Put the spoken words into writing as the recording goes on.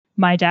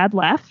My dad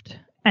left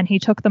and he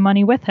took the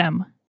money with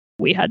him.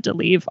 We had to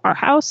leave our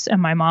house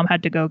and my mom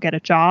had to go get a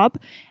job.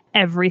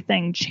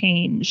 Everything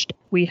changed.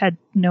 We had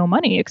no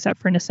money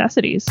except for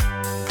necessities.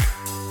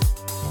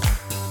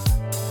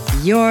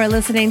 You're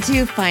listening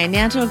to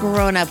Financial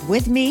Grown Up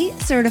with me,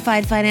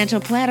 certified financial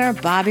planner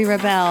Bobbi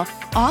Rebell,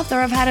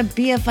 author of How to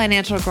Be a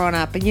Financial Grown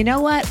Up. And you know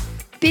what?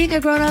 Being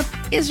a grown up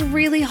is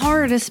really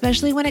hard,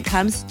 especially when it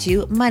comes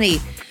to money.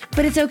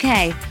 But it's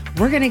okay.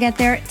 We're going to get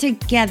there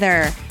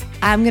together.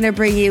 I'm going to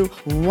bring you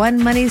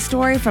one money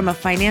story from a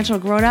financial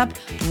grown up,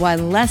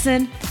 one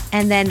lesson,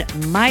 and then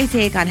my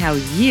take on how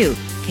you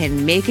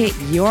can make it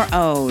your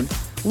own.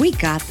 We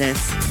got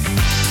this.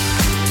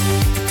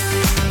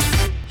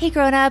 Hey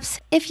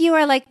grown-ups, if you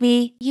are like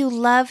me, you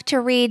love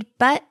to read,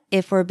 but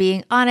if we're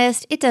being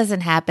honest, it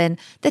doesn't happen.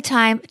 The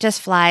time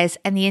just flies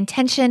and the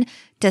intention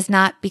does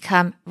not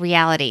become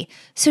reality.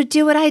 So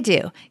do what I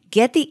do.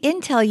 Get the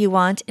intel you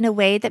want in a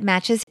way that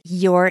matches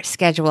your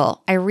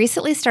schedule. I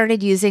recently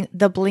started using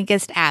the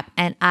Blinkist app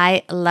and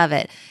I love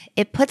it.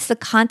 It puts the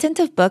content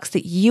of books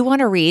that you want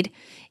to read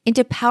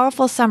into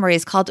powerful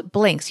summaries called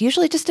blinks,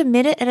 usually just a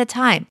minute at a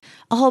time.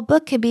 A whole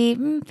book can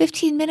be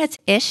 15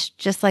 minutes-ish,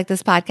 just like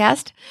this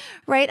podcast,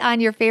 right on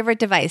your favorite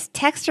device.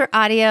 Text or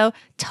audio,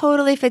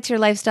 totally fits your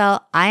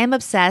lifestyle. I am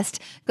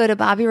obsessed. Go to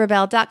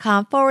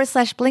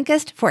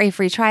bobbirebell.com/Blinkist for a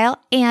free trial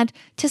and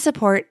to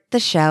support the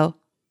show.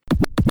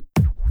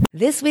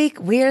 This week,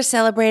 we are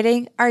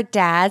celebrating our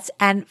Dad's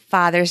and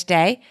Father's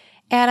Day,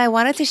 and I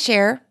wanted to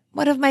share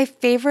one of my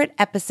favorite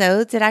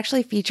episodes. It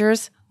actually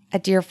features a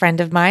dear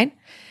friend of mine,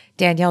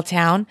 Danielle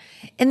Town.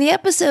 And the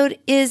episode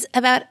is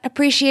about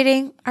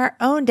appreciating our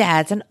own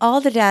dads and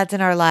all the dads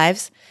in our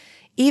lives,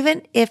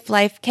 even if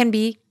life can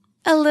be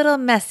a little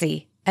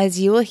messy, as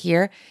you will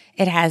hear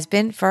it has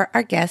been for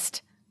our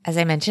guest, as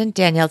I mentioned,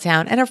 Danielle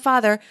Town, and her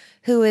father,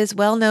 who is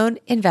well-known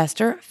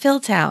investor, Phil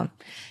Town.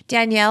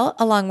 Danielle,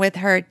 along with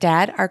her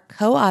dad, are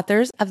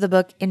co-authors of the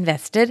book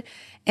Invested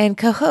and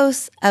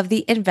co-hosts of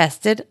the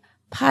Invested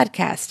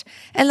podcast.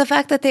 And the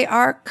fact that they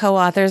are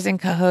co-authors and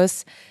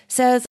co-hosts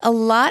says a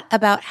lot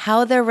about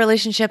how their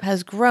relationship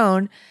has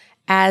grown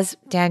as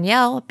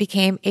Danielle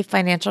became a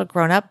financial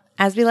grown-up,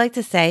 as we like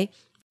to say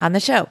on the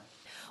show.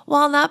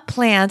 While not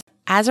planned,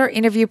 as our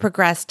interview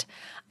progressed,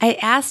 I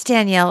asked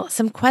Danielle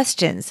some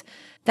questions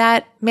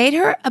that made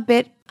her a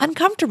bit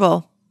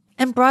uncomfortable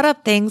and brought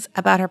up things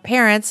about her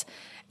parents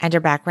and her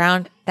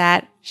background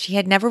that she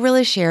had never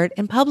really shared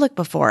in public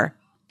before.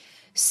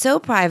 So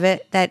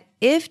private that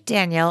if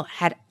Danielle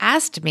had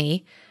asked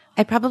me,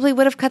 I probably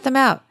would have cut them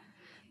out.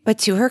 But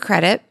to her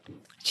credit,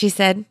 she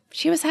said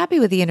she was happy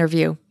with the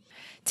interview.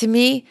 To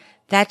me,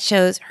 that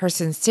shows her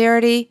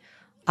sincerity,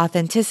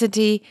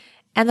 authenticity,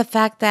 and the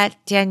fact that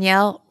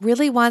Danielle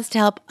really wants to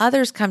help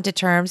others come to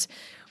terms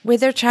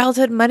with their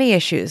childhood money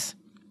issues.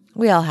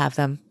 We all have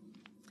them.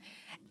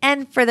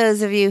 And for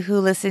those of you who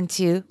listen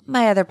to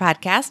my other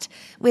podcast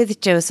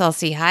with Joe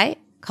Saul-Sehy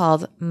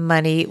called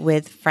Money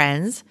with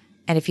Friends,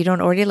 and if you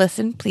don't already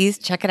listen, please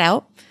check it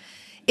out.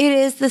 It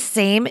is the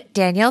same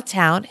Danielle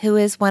Town who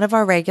is one of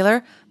our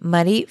regular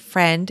Money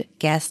Friend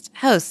guest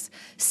hosts.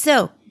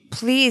 So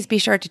please be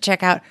sure to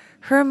check out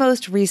her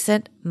most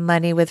recent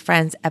Money with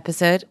Friends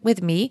episode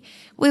with me.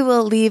 We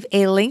will leave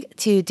a link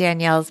to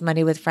Danielle's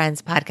Money with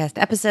Friends podcast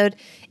episode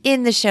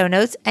in the show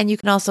notes, and you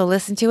can also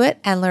listen to it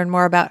and learn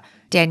more about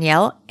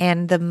Danielle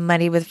and the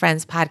Money with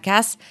Friends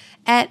podcast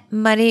at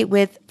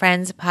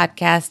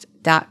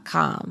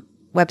moneywithfriendspodcast.com.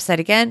 Website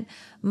again,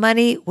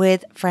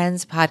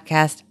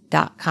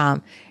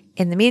 moneywithfriendspodcast.com.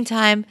 In the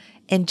meantime,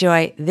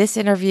 enjoy this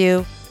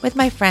interview with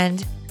my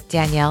friend,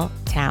 Danielle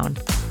Town.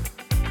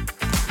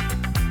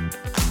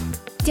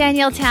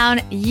 Danielle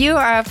Town, you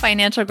are a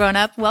financial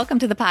grown-up. Welcome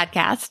to the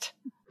podcast.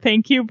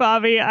 Thank you,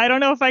 Bobbi. I don't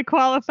know if I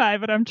qualify,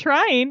 but I'm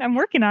trying. I'm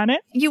working on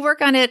it. You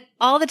work on it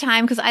all the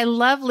time because I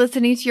love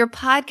listening to your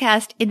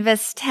podcast,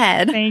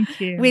 Invested.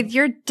 Thank you. With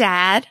your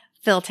dad,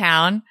 Phil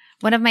Town.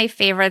 One of my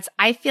favorites.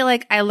 I feel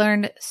like I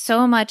learned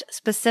so much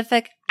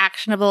specific,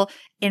 actionable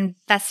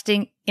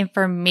investing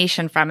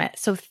information from it.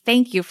 So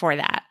thank you for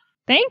that.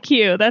 Thank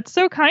you. That's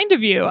so kind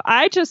of you.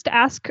 I just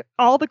ask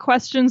all the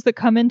questions that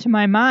come into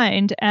my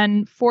mind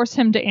and force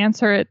him to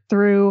answer it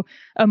through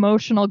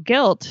emotional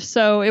guilt.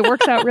 So it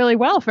works out really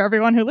well for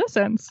everyone who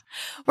listens.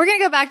 We're going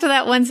to go back to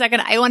that 1 second.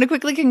 I want to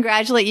quickly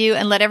congratulate you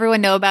and let everyone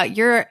know about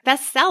your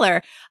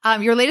bestseller.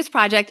 Your latest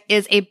project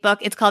is a book.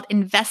 It's called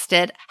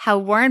Invested, How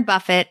Warren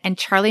Buffett and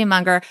Charlie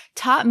Munger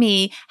Taught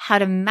Me How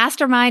to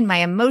Mastermind My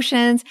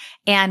Emotions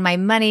and My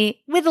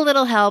Money with a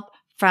little help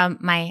from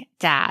my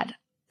dad.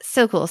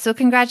 So cool. So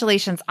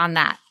congratulations on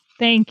that.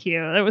 Thank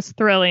you. It was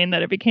thrilling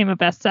that it became a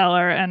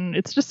bestseller. And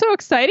it's just so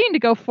exciting to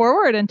go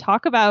forward and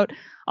talk about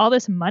all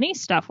this money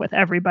stuff with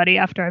everybody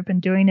after I've been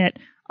doing it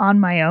on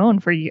my own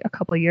for a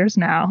couple of years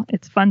now.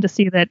 It's fun to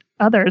see that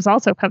others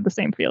also have the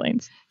same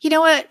feelings. You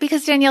know what?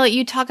 Because Danielle,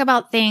 you talk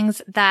about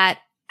things that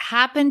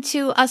happen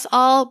to us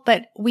all,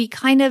 but we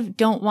kind of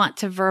don't want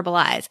to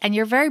verbalize. And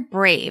you're very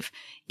brave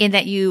in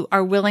that you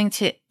are willing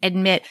to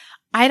admit,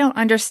 I don't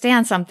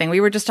understand something.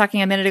 We were just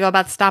talking a minute ago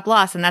about stop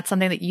loss, and that's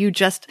something that you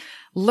just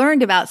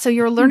learned about. So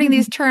you're learning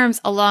these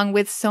terms along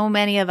with so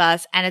many of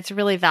us, and it's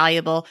really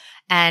valuable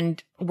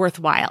and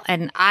worthwhile.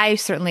 And I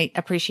certainly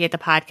appreciate the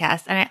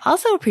podcast. And I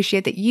also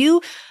appreciate that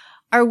you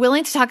are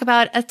willing to talk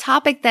about a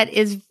topic that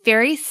is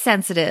very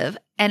sensitive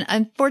and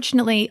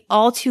unfortunately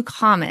all too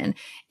common.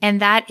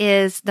 And that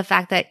is the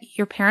fact that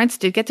your parents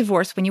did get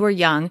divorced when you were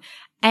young,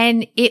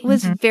 and it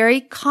was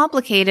very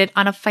complicated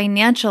on a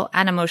financial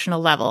and emotional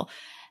level.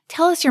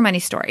 Tell us your money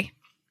story.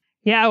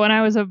 Yeah, when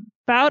I was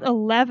about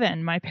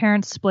 11, my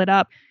parents split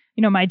up.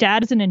 You know, my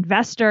dad is an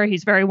investor.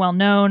 He's very well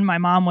known. My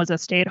mom was a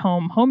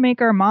stay-at-home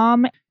homemaker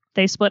mom.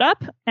 They split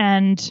up.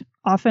 And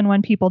often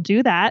when people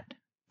do that,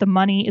 the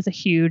money is a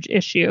huge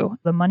issue.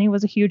 The money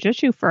was a huge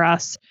issue for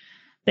us.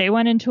 They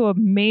went into a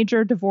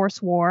major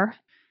divorce war.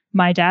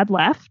 My dad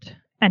left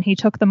and he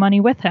took the money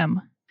with him.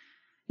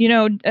 You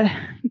know,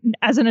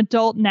 as an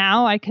adult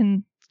now, I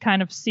can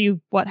kind of see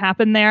what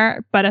happened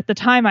there. But at the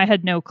time, I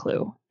had no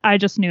clue. I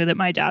just knew that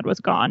my dad was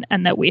gone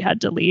and that we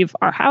had to leave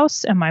our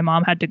house and my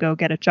mom had to go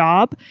get a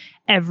job.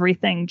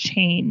 Everything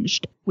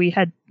changed. We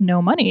had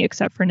no money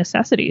except for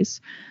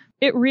necessities.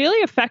 It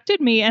really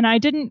affected me, and I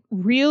didn't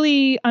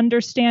really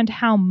understand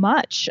how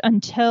much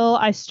until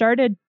I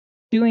started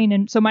doing.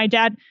 And so my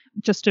dad,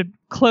 just to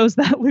close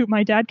that loop,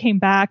 my dad came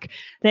back.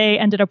 They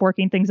ended up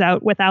working things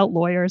out without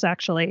lawyers,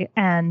 actually,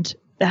 and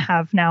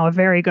have now a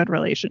very good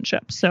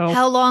relationship. So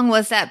how long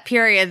was that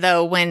period,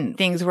 though, when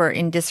things were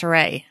in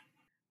disarray?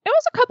 It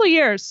was a couple of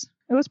years.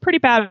 It was pretty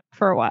bad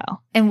for a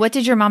while. And what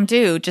did your mom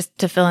do, just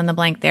to fill in the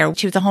blank there?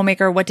 She was a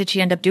homemaker. What did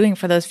she end up doing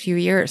for those few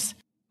years?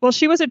 Well,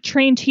 she was a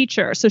trained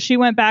teacher. So she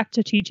went back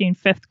to teaching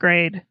 5th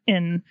grade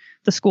in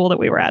the school that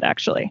we were at,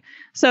 actually.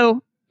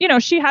 So, you know,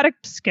 she had a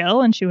skill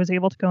and she was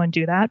able to go and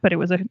do that. But it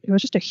was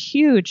just a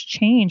huge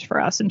change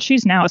for us. And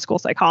she's now a school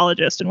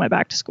psychologist and went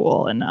back to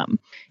school and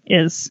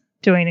is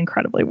doing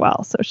incredibly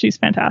well. So she's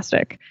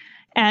fantastic.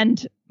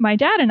 And my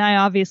dad and I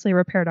obviously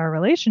repaired our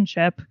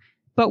relationship,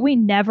 but we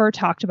never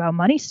talked about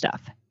money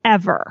stuff,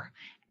 ever.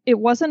 It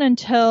wasn't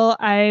until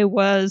I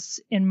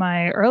was in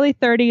my early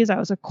 30s, I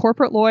was a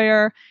corporate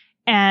lawyer,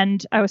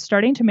 and I was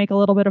starting to make a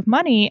little bit of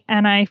money.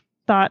 And I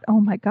thought,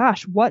 oh my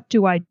gosh, what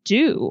do I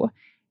do?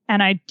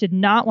 And I did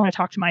not want to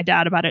talk to my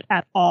dad about it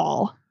at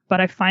all. But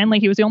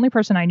he was the only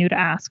person I knew to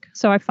ask.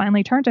 So I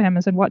finally turned to him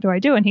and said, what do I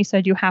do? And he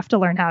said, you have to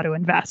learn how to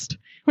invest,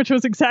 which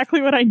was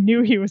exactly what I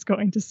knew he was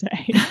going to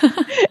say.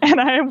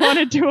 And I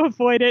wanted to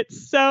avoid it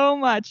so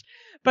much.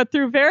 But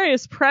through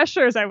various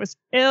pressures, I was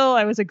ill,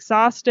 I was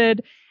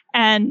exhausted,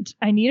 and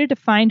I needed to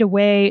find a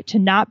way to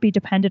not be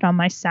dependent on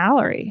my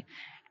salary.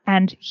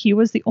 And he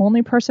was the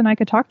only person I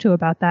could talk to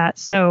about that.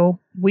 So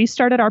we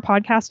started our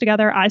podcast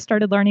together. I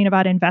started learning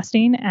about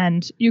investing,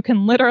 and you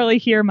can literally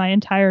hear my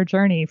entire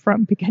journey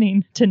from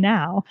beginning to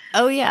now.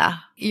 Oh, yeah.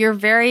 You're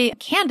very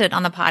candid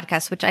on the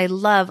podcast, which I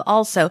love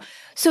also.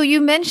 So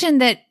you mentioned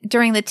that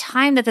during the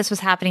time that this was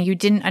happening, you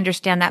didn't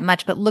understand that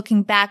much, but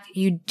looking back,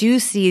 you do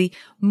see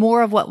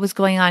more of what was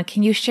going on.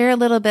 Can you share a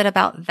little bit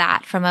about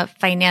that from a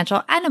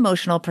financial and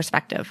emotional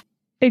perspective?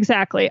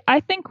 Exactly. I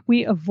think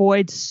we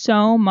avoid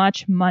so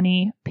much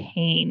money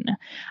pain.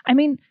 I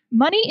mean,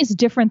 money is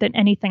different than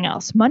anything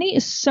else. Money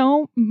is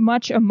so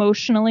much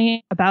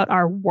emotionally about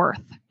our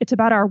worth. It's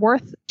about our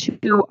worth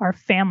to our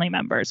family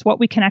members, what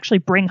we can actually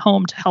bring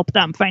home to help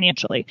them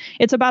financially.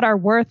 It's about our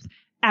worth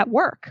at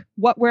work,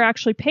 what we're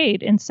actually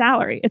paid in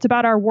salary. It's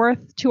about our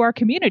worth to our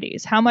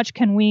communities. How much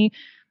can we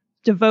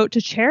devote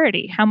to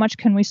charity? How much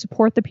can we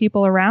support the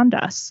people around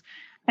us?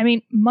 I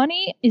mean,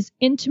 money is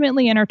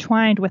intimately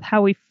intertwined with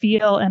how we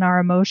feel and our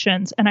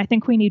emotions. And I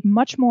think we need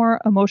much more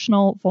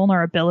emotional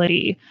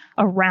vulnerability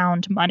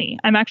around money.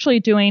 I'm actually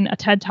doing a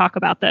TED Talk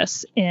about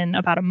this in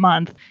about a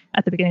month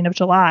at the beginning of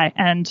July.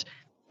 And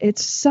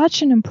it's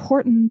such an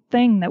important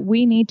thing that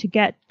we need to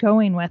get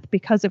going with,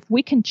 because if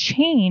we can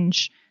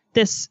change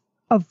this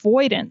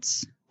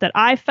avoidance that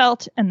I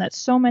felt and that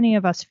so many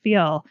of us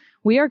feel,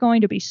 we are going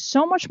to be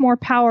so much more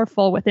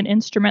powerful with an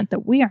instrument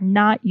that we are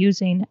not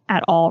using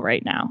at all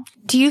right now.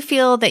 Do you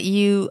feel that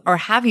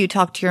have you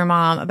talked to your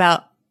mom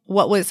about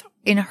what was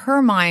in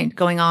her mind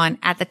going on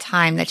at the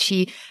time that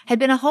she had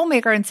been a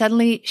homemaker and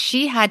suddenly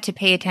she had to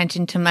pay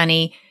attention to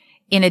money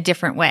in a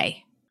different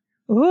way?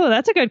 Ooh,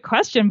 that's a good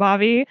question,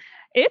 Bobby.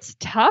 It's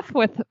tough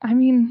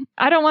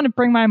I don't want to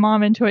bring my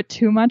mom into it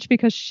too much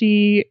because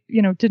she,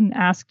 didn't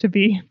ask to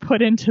be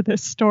put into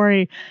this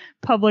story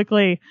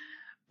publicly.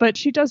 But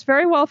she does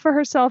very well for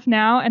herself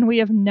now, and we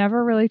have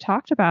never really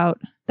talked about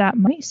that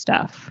money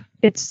stuff.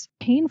 It's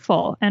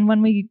painful, and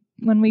when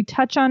we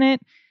touch on it,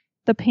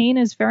 the pain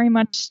is very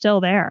much still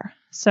there.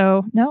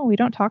 So no, we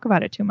don't talk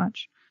about it too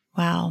much.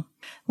 Wow.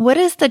 What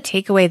is the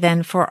takeaway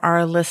then for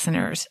our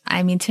listeners?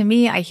 I mean, to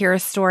me, I hear a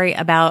story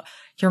about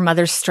your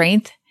mother's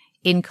strength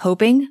in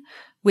coping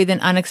with an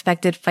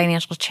unexpected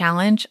financial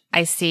challenge.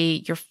 I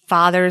see your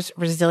father's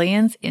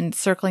resilience in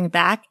circling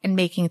back and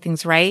making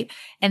things right.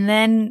 And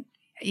then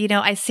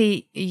I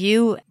see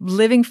you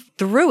living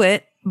through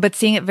it, but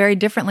seeing it very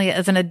differently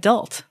as an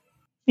adult.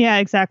 Yeah,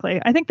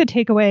 exactly. I think the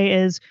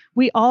takeaway is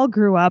we all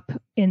grew up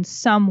in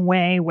some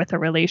way with a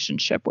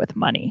relationship with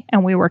money,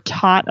 and we were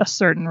taught a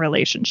certain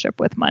relationship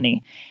with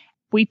money.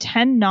 We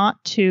tend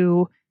not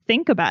to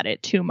think about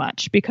it too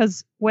much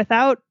because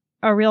without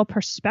a real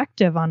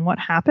perspective on what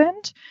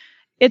happened,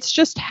 it's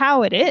just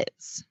how it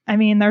is. I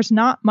mean, there's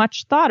not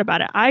much thought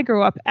about it. I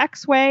grew up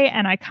X way,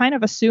 and I kind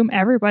of assume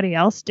everybody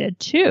else did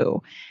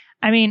too.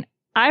 I mean,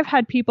 I've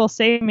had people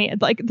say to me,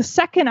 like, the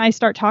second I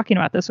start talking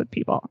about this with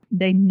people,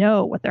 they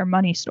know what their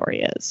money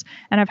story is.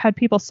 And I've had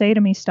people say to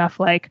me stuff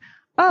like,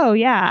 oh,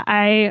 yeah,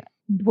 I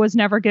was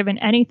never given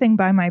anything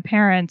by my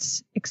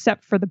parents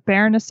except for the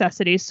bare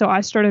necessities. So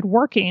I started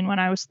working when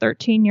I was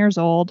 13 years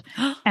old.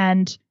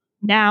 And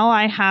now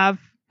I have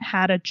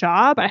had a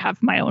job. I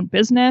have my own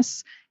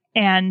business.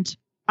 And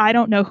I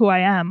don't know who I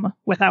am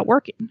without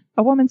working.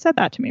 A woman said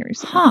that to me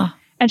recently.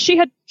 And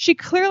she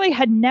clearly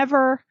had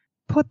never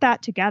put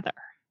that together.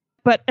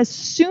 But as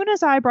soon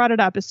as I brought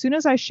it up, as soon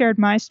as I shared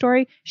my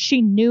story,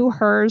 she knew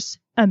hers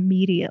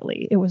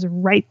immediately. It was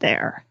right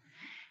there.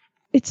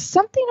 It's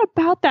something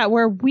about that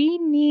where we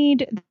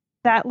need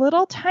that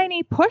little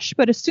tiny push,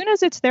 but as soon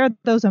as it's there,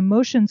 those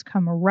emotions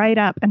come right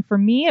up. And for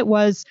me, it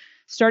was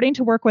starting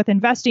to work with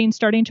investing,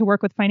 starting to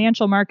work with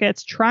financial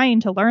markets,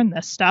 trying to learn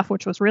this stuff,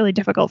 which was really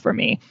difficult for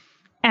me,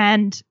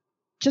 and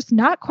just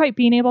not quite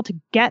being able to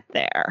get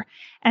there.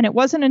 And it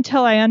wasn't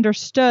until I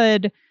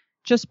understood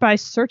just by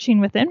searching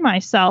within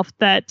myself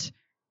that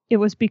it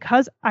was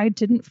because I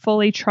didn't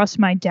fully trust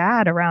my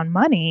dad around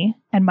money.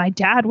 And my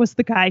dad was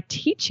the guy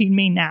teaching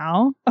me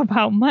now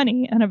about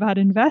money and about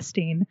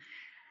investing,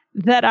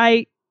 that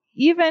I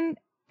even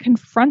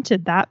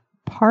confronted that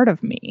part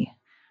of me.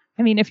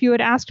 I mean, if you had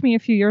asked me a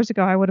few years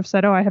ago, I would have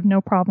said, oh, I have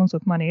no problems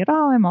with money at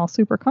all. I'm all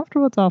super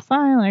comfortable. It's all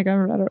fine. Like,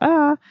 blah, blah,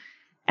 blah.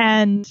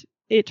 And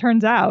it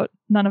turns out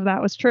none of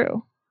that was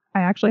true. I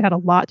actually had a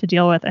lot to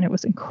deal with, and it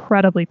was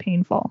incredibly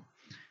painful.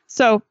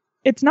 So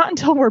it's not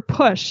until we're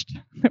pushed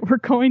that we're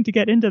going to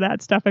get into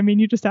that stuff. I mean,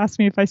 you just asked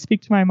me if I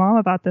speak to my mom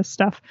about this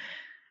stuff.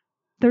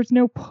 There's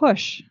no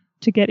push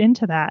to get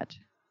into that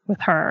with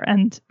her.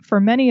 And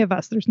for many of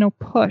us, there's no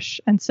push.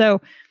 And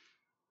so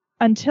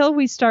until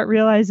we start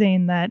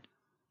realizing that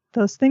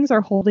those things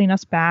are holding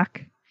us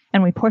back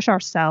and we push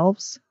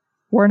ourselves,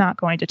 we're not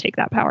going to take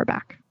that power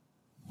back.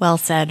 Well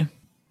said.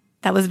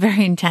 That was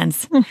very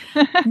intense.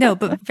 No,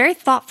 but very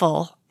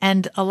thoughtful,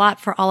 and a lot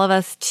for all of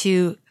us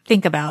to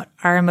think about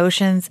our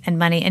emotions and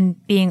money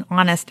and being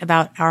honest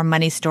about our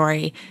money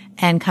story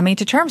and coming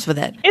to terms with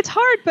it. It's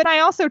hard, but I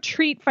also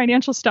treat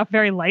financial stuff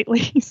very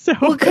lightly. So,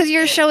 well, because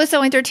your show is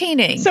so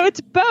entertaining. So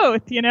it's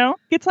both, you know,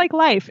 it's like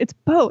life. It's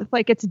both.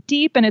 Like, it's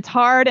deep and it's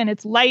hard and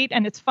it's light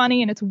and it's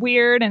funny and it's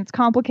weird and it's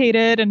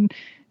complicated. And,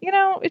 you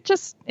know,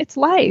 it's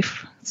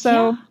life.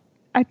 So yeah.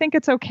 I think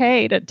it's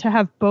okay to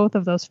have both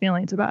of those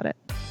feelings about it.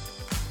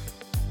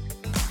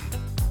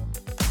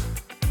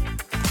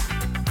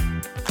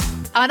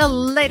 On a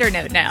lighter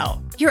note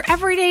now, your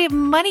everyday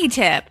money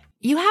tip.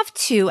 You have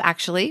two,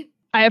 actually.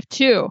 I have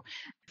two.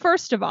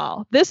 First of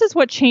all, this is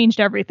what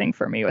changed everything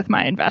for me with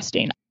my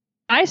investing.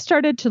 I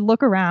started to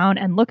look around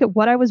and look at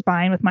what I was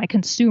buying with my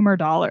consumer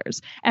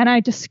dollars. And I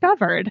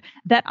discovered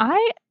that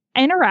I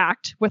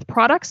interact with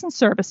products and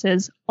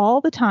services all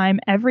the time,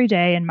 every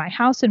day, in my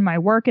house, in my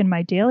work, in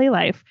my daily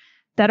life,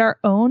 that are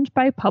owned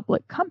by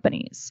public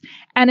companies.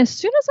 And as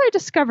soon as I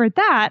discovered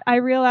that, I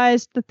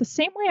realized that the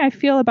same way I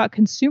feel about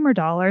consumer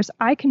dollars,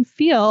 I can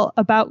feel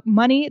about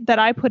money that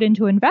I put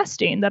into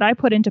investing, that I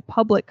put into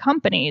public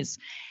companies,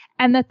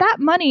 and that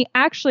money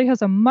actually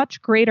has a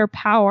much greater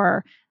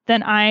power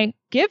than I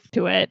give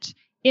to it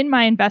in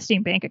my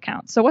investing bank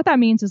account. So what that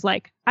means is,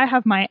 like, I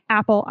have my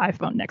Apple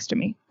iPhone next to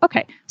me.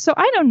 Okay, so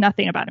I know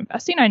nothing about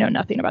investing. I know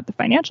nothing about the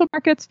financial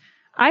markets.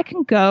 I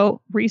can go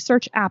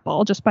research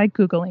Apple just by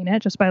Googling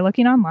it, just by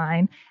looking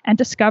online, and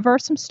discover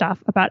some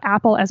stuff about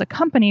Apple as a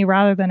company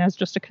rather than as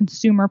just a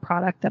consumer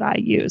product that I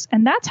use.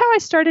 And that's how I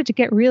started to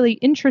get really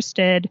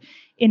interested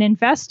in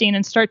investing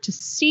and start to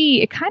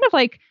see it kind of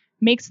like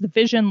makes the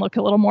vision look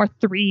a little more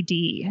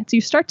 3D. So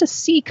you start to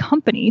see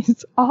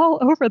companies all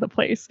over the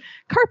place,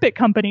 carpet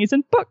companies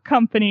and book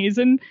companies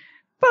and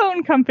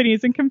phone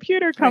companies and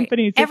computer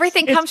companies. Right.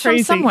 Everything comes from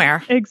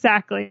somewhere.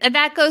 Exactly. And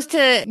that goes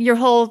to your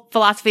whole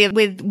philosophy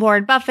with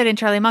Warren Buffett and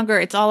Charlie Munger.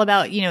 It's all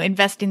about, you know,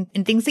 investing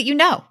in things that you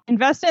know.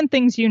 Invest in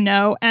things you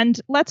know, and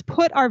let's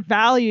put our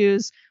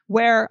values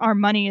where our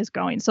money is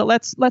going. So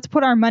let's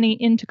put our money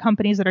into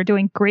companies that are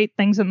doing great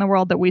things in the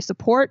world that we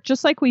support,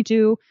 just like we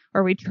do,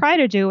 or we try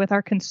to do, with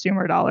our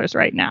consumer dollars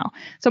right now.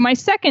 So my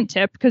second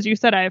tip, because you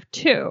said I have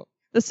two,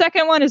 the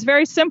second one is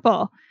very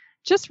simple.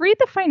 Just read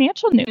the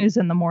financial news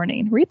in the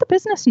morning. Read the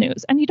business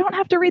news. And you don't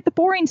have to read the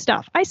boring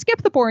stuff. I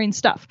skip the boring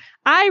stuff.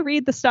 I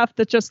read the stuff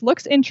that just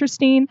looks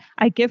interesting.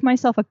 I give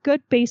myself a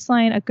good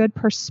baseline, a good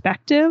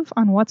perspective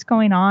on what's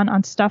going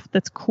on stuff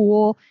that's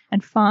cool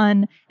and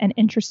fun and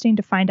interesting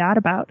to find out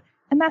about.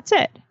 And that's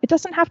it. It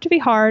doesn't have to be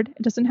hard.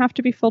 It doesn't have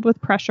to be filled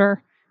with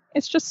pressure.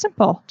 It's just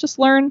simple. Just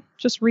learn,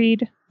 just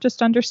read,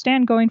 just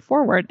understand going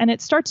forward. And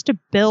it starts to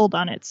build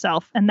on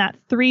itself, and that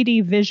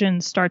 3D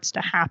vision starts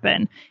to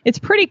happen. It's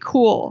pretty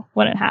cool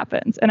when it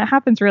happens, and it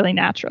happens really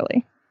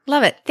naturally.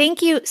 Love it.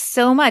 Thank you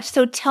so much.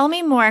 So tell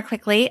me more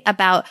quickly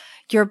about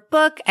your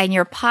book and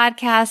your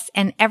podcast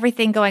and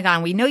everything going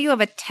on. We know you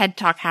have a TED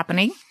Talk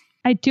happening.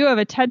 I do have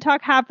a TED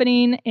Talk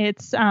happening.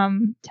 It's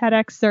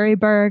TEDx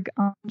Zurichberg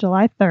on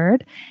July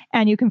 3rd.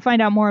 And you can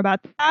find out more about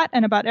that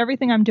and about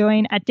everything I'm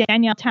doing at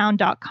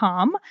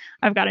danielletown.com.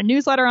 I've got a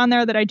newsletter on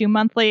there that I do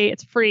monthly.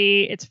 It's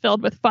free. It's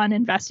filled with fun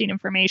investing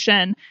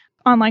information,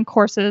 online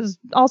courses,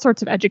 all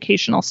sorts of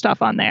educational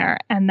stuff on there.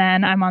 And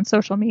then I'm on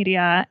social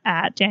media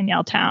at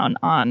Danielle Town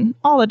on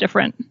all the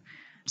different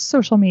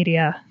social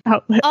media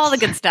outlets. All the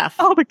good stuff.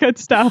 All the good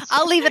stuff.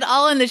 I'll leave it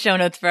all in the show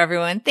notes for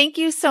everyone. Thank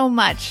you so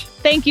much.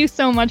 Thank you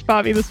so much,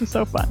 Bobbi. This was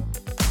so fun.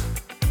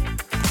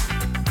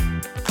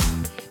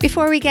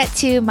 Before we get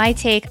to my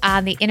take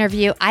on the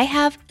interview, I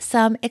have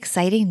some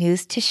exciting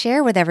news to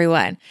share with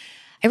everyone.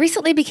 I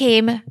recently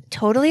became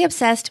totally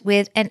obsessed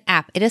with an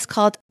app. It is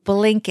called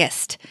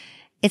Blinkist.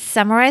 It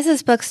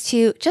summarizes books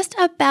to just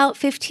about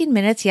 15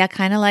 minutes. Yeah,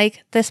 kind of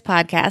like this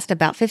podcast,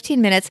 about 15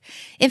 minutes.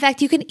 In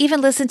fact, you can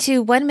even listen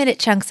to 1-minute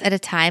chunks at a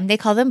time. They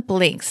call them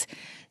blinks.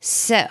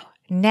 So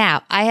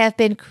now I have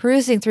been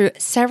cruising through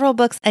several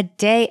books a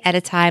day at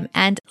a time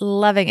and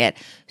loving it.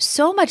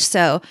 So much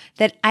so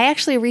that I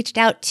actually reached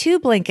out to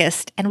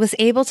Blinkist and was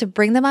able to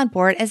bring them on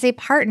board as a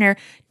partner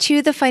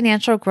to the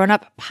Financial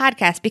Grown-Up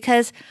podcast,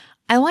 because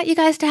I want you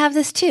guys to have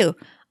this too.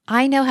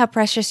 I know how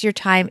precious your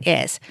time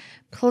is.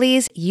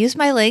 Please use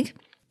my link,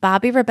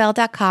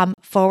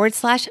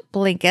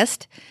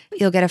 bobbirebell.com/Blinkist.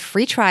 You'll get a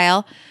free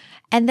trial,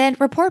 and then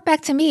report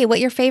back to me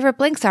what your favorite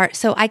blinks are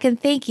so I can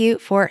thank you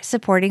for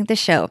supporting the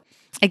show.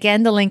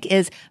 Again, the link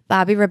is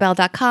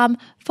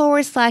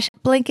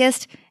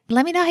bobbirebell.com/Blinkist.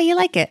 Let me know how you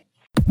like it.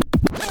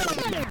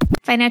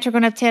 Financial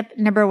grown-up tip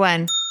number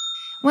 1.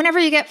 Whenever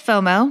you get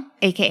FOMO,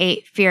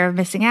 aka fear of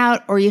missing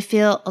out, or you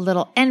feel a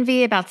little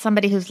envy about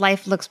somebody whose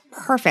life looks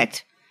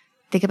perfect,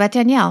 think about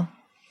Danielle.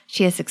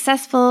 She is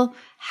successful,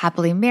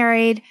 happily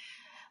married,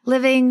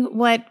 living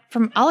what,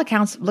 from all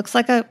accounts, looks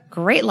like a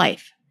great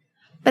life.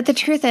 But the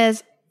truth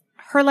is,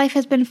 her life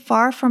has been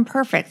far from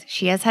perfect.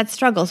 She has had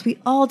struggles. We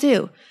all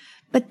do.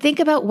 But think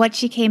about what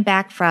she came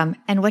back from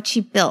and what she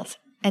built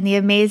and the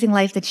amazing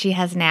life that she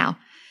has now.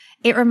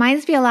 It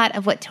reminds me a lot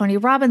of what Tony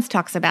Robbins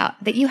talks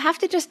about, that you have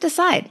to just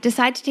decide to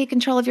take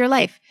control of your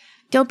life.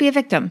 Don't be a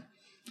victim.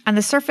 On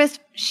the surface,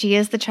 she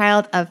is the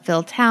child of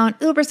Phil Town,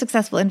 uber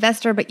successful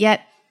investor, but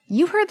yet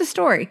you heard the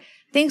story.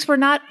 Things were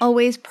not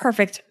always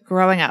perfect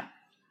growing up.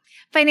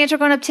 Financial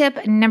grown-up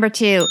tip number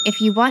 2. If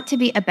you want to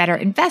be a better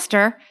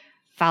investor,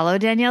 follow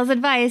Danielle's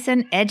advice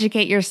and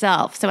educate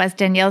yourself. So as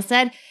Danielle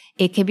said,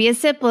 it can be as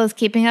simple as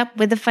keeping up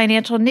with the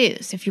financial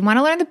news. If you want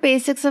to learn the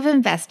basics of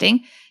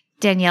investing,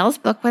 Danielle's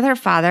book with her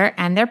father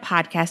and their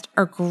podcast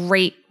are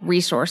great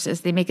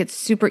resources. They make it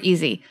super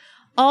easy.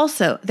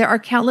 Also, there are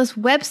countless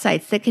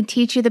websites that can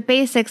teach you the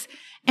basics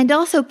and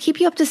also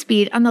keep you up to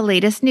speed on the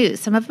latest news.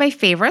 Some of my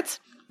favorites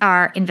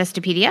are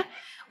Investopedia,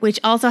 which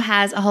also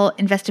has a whole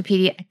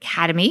Investopedia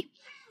Academy,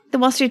 the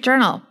Wall Street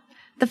Journal,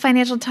 the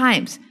Financial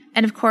Times,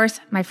 and of course,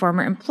 my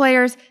former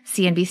employers,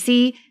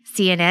 CNBC,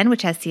 CNN,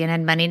 which has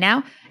CNN Money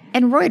now,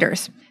 and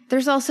Reuters.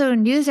 There's also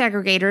news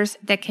aggregators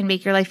that can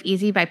make your life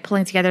easy by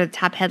pulling together the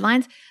top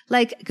headlines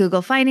like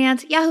Google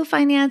Finance, Yahoo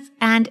Finance,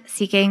 and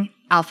Seeking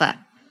Alpha.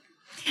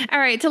 All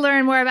right, to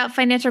learn more about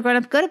Financial Grown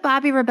Up, go to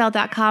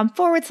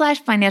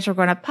bobbirebell.com/Financial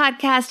Grown Up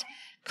podcast.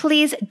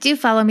 Please do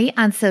follow me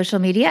on social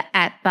media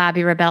at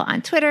Bobbi Rebell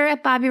on Twitter,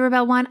 at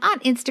BobbiRebell1 on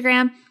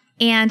Instagram,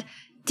 and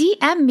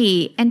DM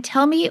me and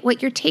tell me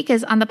what your take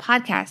is on the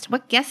podcast.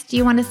 What guests do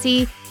you want to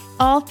see?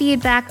 All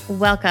feedback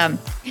welcome.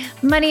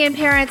 Money and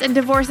parents and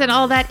divorce and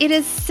all that, it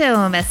is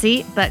so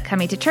messy, but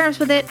coming to terms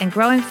with it and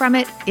growing from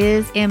it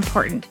is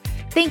important.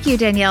 Thank you,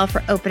 Danielle,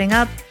 for opening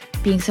up,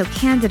 being so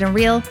candid and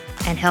real,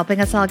 and helping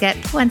us all get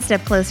one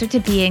step closer to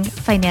being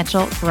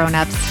financial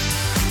grown-ups.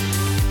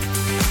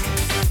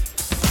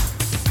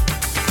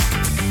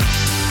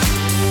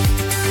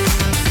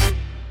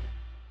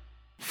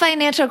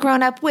 Financial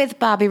Grown Up with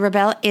Bobbi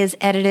Rebell is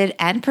edited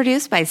and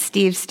produced by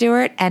Steve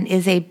Stewart and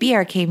is a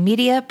BRK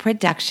Media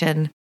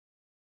production.